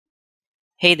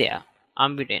Hey there,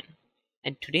 I'm Viren,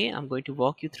 and today I'm going to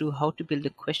walk you through how to build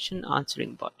a question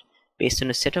answering bot based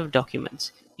on a set of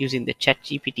documents using the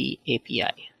ChatGPT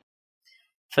API.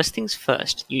 First things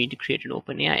first, you need to create an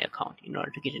OpenAI account in order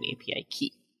to get an API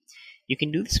key. You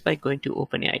can do this by going to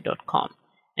openai.com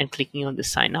and clicking on the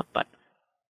sign up button.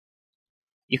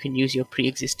 You can use your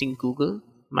pre-existing Google,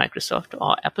 Microsoft,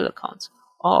 or Apple accounts,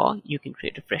 or you can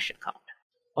create a fresh account.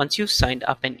 Once you've signed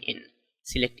up and in,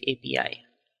 select API.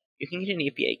 You can get an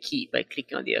API key by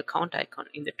clicking on the account icon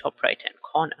in the top right hand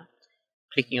corner,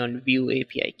 clicking on View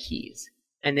API Keys,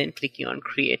 and then clicking on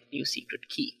Create New Secret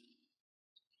Key.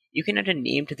 You can add a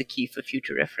name to the key for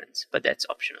future reference, but that's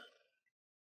optional.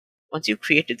 Once you've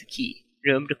created the key,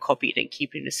 remember to copy it and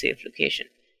keep it in a safe location,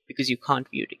 because you can't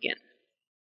view it again.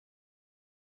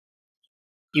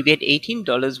 You get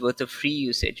 $18 worth of free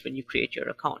usage when you create your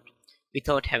account,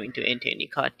 without having to enter any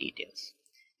card details.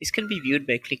 This can be viewed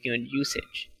by clicking on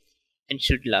Usage, and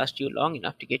should last you long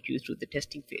enough to get you through the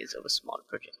testing phase of a small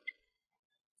project.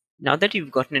 Now that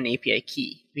you've gotten an API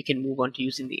key, we can move on to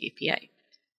using the API.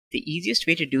 The easiest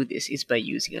way to do this is by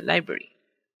using a library.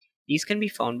 These can be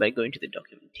found by going to the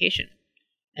documentation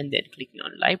and then clicking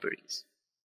on Libraries.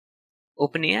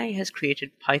 OpenAI has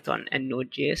created Python and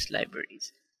Node.js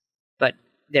libraries, but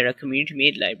there are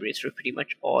community-made libraries for pretty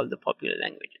much all the popular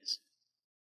languages.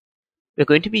 We're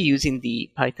going to be using the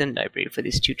Python library for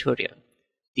this tutorial,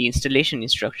 the installation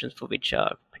instructions for which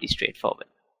are pretty straightforward.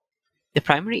 The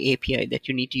primary API that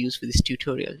you need to use for this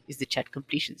tutorial is the Chat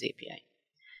Completions API,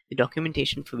 the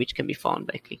documentation for which can be found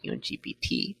by clicking on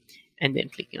GPT and then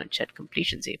clicking on Chat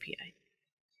Completions API.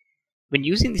 When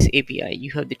using this API,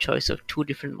 you have the choice of two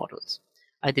different models,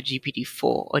 either GPT-4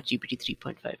 or GPT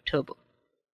 3.5 Turbo.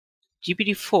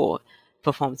 GPT-4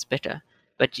 performs better,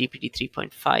 but GPT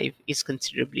 3.5 is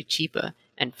considerably cheaper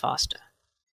and faster.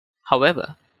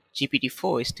 However,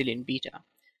 GPT-4 is still in beta,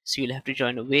 so you'll have to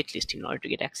join a waitlist in order to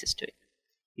get access to it.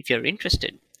 If you're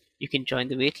interested, you can join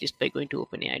the waitlist by going to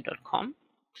openai.com,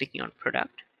 clicking on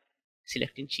Product,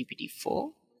 selecting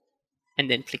GPT-4, and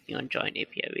then clicking on Join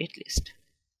API Waitlist.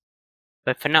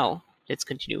 But for now, let's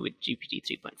continue with GPT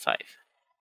 3.5.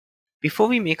 Before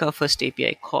we make our first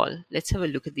API call, let's have a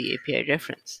look at the API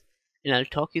reference, and I'll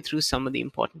talk you through some of the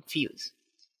important fields.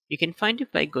 You can find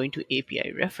it by going to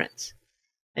API Reference,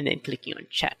 and then clicking on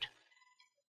Chat.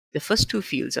 The first two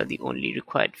fields are the only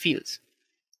required fields.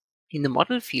 In the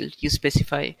model field, you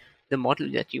specify the model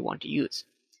that you want to use,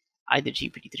 either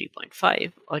GPT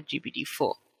 3.5 or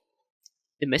GPT-4.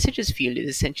 The messages field is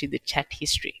essentially the chat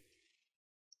history.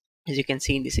 As you can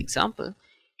see in this example,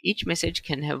 each message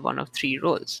can have one of three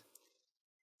roles: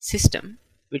 System,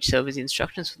 which serves as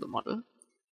instructions for the model;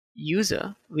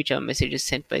 User, which are messages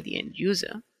sent by the end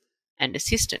user; and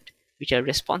Assistant, which are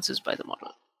responses by the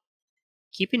model.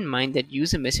 Keep in mind that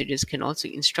user messages can also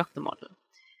instruct the model.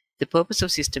 The purpose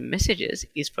of system messages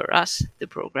is for us, the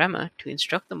programmer, to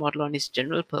instruct the model on its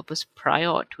general purpose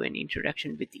prior to any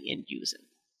interaction with the end user.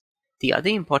 The other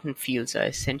important fields are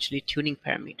essentially tuning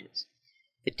parameters.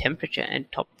 The temperature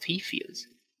and top 3 fields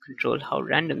control how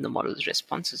random the model's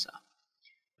responses are,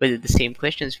 whether the same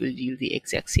questions will yield the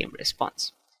exact same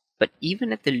response. But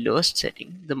even at the lowest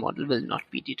setting, the model will not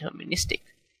be deterministic.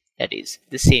 That is,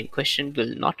 the same question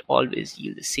will not always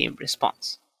yield the same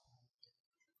response.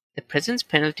 The presence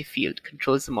penalty field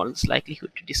controls the model's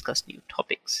likelihood to discuss new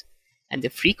topics, and the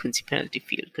frequency penalty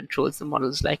field controls the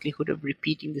model's likelihood of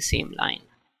repeating the same line.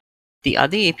 The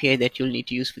other API that you'll need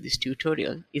to use for this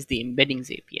tutorial is the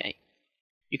Embeddings API.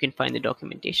 You can find the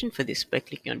documentation for this by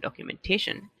clicking on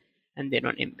Documentation and then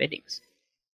on Embeddings.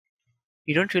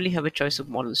 You don't really have a choice of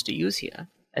models to use here,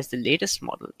 as the latest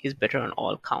model is better on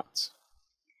all counts.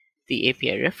 The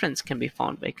API reference can be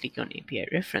found by clicking on API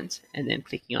reference and then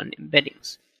clicking on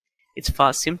Embeddings. It's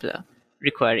far simpler,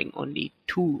 requiring only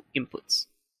 2 inputs: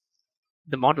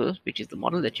 the model, which is the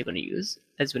model that you're going to use,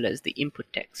 as well as the input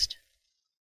text.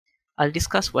 I'll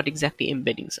discuss what exactly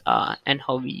embeddings are and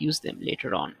how we use them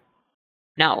later on.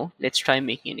 Now, let's try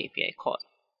making an API call.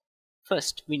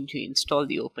 First, we need to install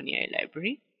the OpenAI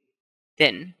library.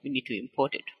 Then, we need to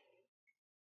import it.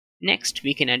 Next,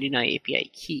 we can add in our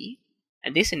API key,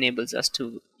 and this enables us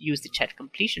to use the chat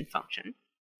completion function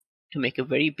to make a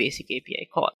very basic API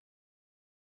call.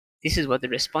 This is what the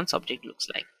response object looks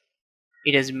like.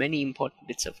 It has many important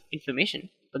bits of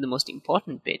information, but the most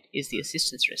important bit is the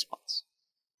assistance response.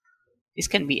 This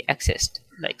can be accessed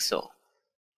like so.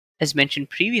 As mentioned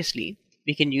previously,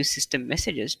 we can use system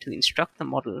messages to instruct the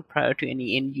model prior to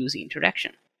any end-user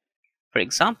interaction. For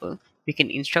example, we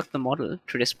can instruct the model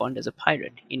to respond as a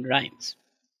pirate in rhymes.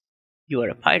 You are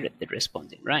a pirate that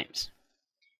responds in rhymes.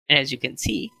 And as you can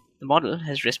see, the model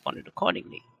has responded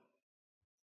accordingly.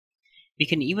 We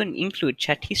can even include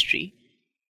chat history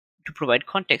to provide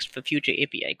context for future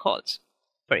API calls.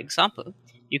 For example,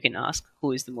 you can ask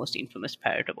who is the most infamous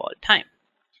pirate of all time,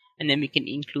 and then we can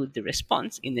include the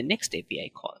response in the next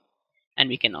API call. And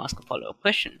we can ask a follow-up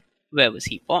question, where was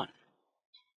he born?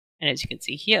 And as you can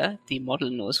see here, the model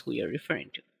knows who you're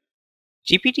referring to.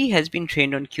 GPT has been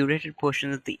trained on curated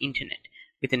portions of the internet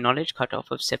with a knowledge cutoff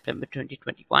of September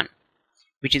 2021,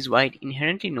 which is why it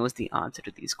inherently knows the answer to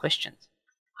these questions.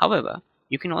 However,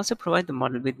 you can also provide the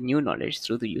model with new knowledge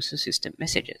through the user system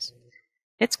messages.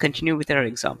 Let's continue with our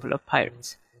example of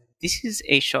pirates. This is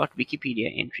a short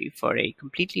Wikipedia entry for a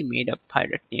completely made-up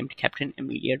pirate named Captain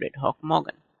Amelia Redhawk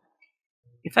Morgan.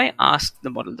 If I ask the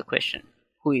model the question,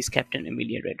 who is Captain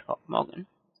Amelia Redhawk Morgan?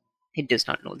 It does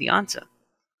not know the answer.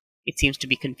 It seems to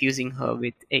be confusing her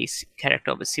with a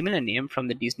character of a similar name from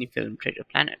the Disney film Treasure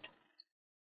Planet.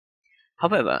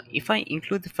 However, if I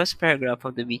include the first paragraph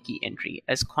of the wiki entry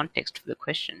as context for the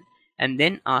question and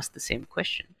then ask the same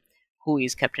question, who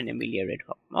is Captain Amelia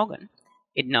Redhawk Morgan,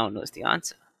 it now knows the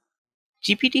answer.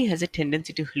 GPT has a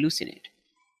tendency to hallucinate.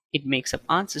 It makes up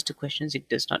answers to questions it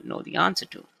does not know the answer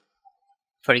to.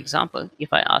 For example,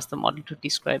 if I ask the model to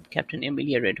describe Captain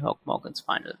Amelia Redhawk Morgan's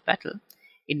final battle,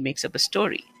 it makes up a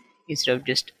story instead of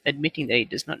just admitting that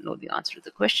it does not know the answer to the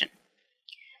question.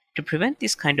 To prevent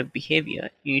this kind of behavior,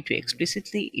 you need to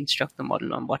explicitly instruct the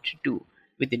model on what to do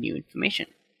with the new information.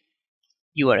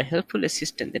 You are a helpful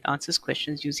assistant that answers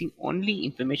questions using only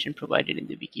information provided in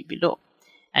the wiki below.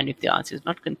 And if the answer is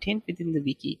not contained within the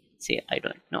wiki, say, I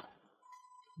don't know.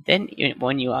 Then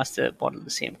when you ask the model the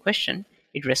same question,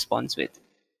 it responds with,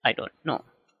 I don't know.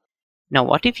 Now,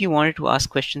 what if you wanted to ask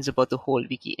questions about the whole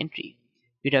wiki entry?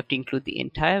 You'd have to include the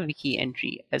entire wiki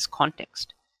entry as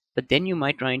context, but then you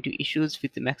might run into issues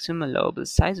with the maximum allowable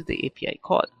size of the API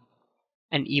call.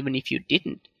 And even if you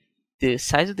didn't, the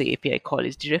size of the API call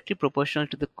is directly proportional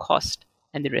to the cost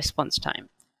and the response time,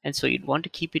 and so you'd want to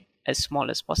keep it as small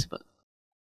as possible.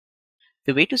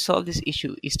 The way to solve this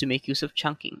issue is to make use of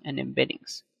chunking and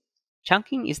embeddings.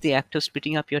 Chunking is the act of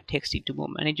splitting up your text into more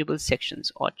manageable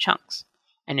sections or chunks,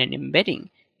 and an embedding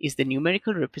is the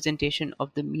numerical representation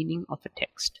of the meaning of a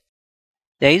text.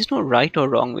 There is no right or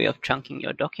wrong way of chunking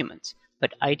your documents,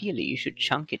 but ideally you should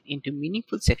chunk it into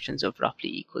meaningful sections of roughly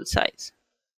equal size.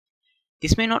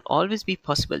 This may not always be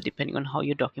possible depending on how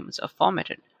your documents are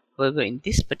formatted. However, in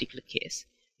this particular case,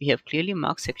 we have clearly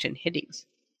marked section headings,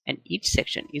 and each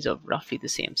section is of roughly the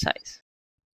same size.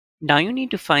 Now you need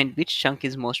to find which chunk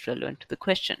is most relevant to the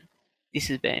question.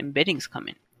 This is where embeddings come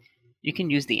in. You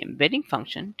can use the embedding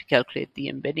function to calculate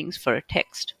the embeddings for a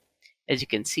text. As you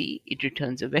can see, it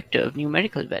returns a vector of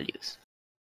numerical values.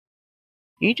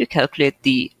 You need to calculate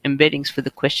the embeddings for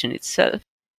the question itself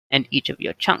and each of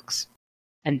your chunks.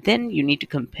 And then you need to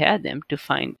compare them to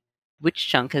find which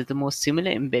chunk has the most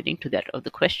similar embedding to that of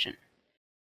the question.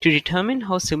 To determine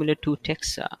how similar two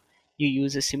texts are, you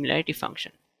use a similarity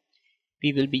function.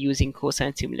 We will be using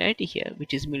cosine similarity here,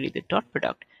 which is merely the dot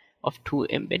product of two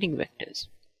embedding vectors.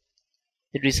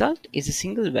 The result is a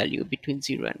single value between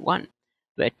 0 and 1,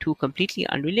 where two completely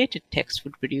unrelated texts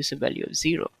would produce a value of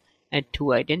 0, and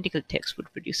two identical texts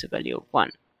would produce a value of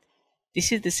 1.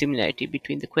 This is the similarity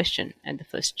between the question and the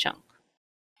first chunk.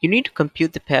 You need to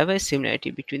compute the pairwise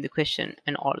similarity between the question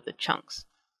and all of the chunks.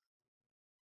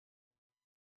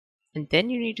 And then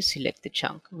you need to select the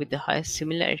chunk with the highest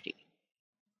similarity.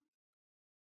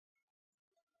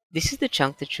 This is the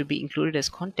chunk that should be included as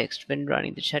context when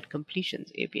running the chat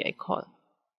completions API call.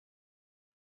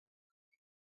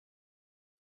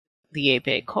 The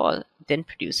API call then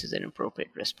produces an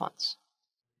appropriate response.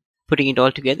 Putting it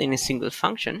all together in a single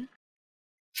function,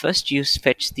 first you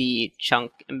fetch the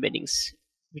chunk embeddings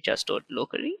which are stored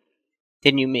locally.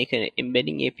 Then you make an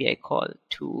embedding API call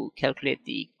to calculate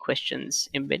the question's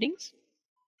embeddings.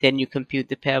 Then you compute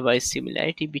the pairwise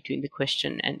similarity between the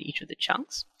question and each of the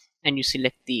chunks, and you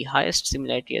select the highest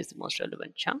similarity as the most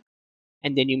relevant chunk.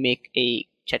 And then you make a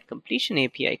chat completion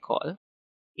API call,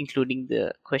 including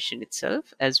the question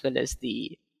itself as well as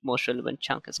the most relevant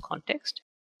chunk as context,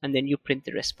 and then you print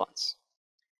the response.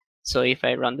 So if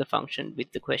I run the function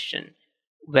with the question,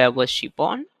 where was she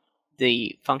born?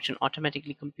 The function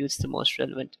automatically computes the most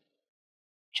relevant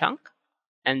chunk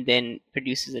and then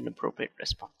produces an appropriate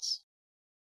response.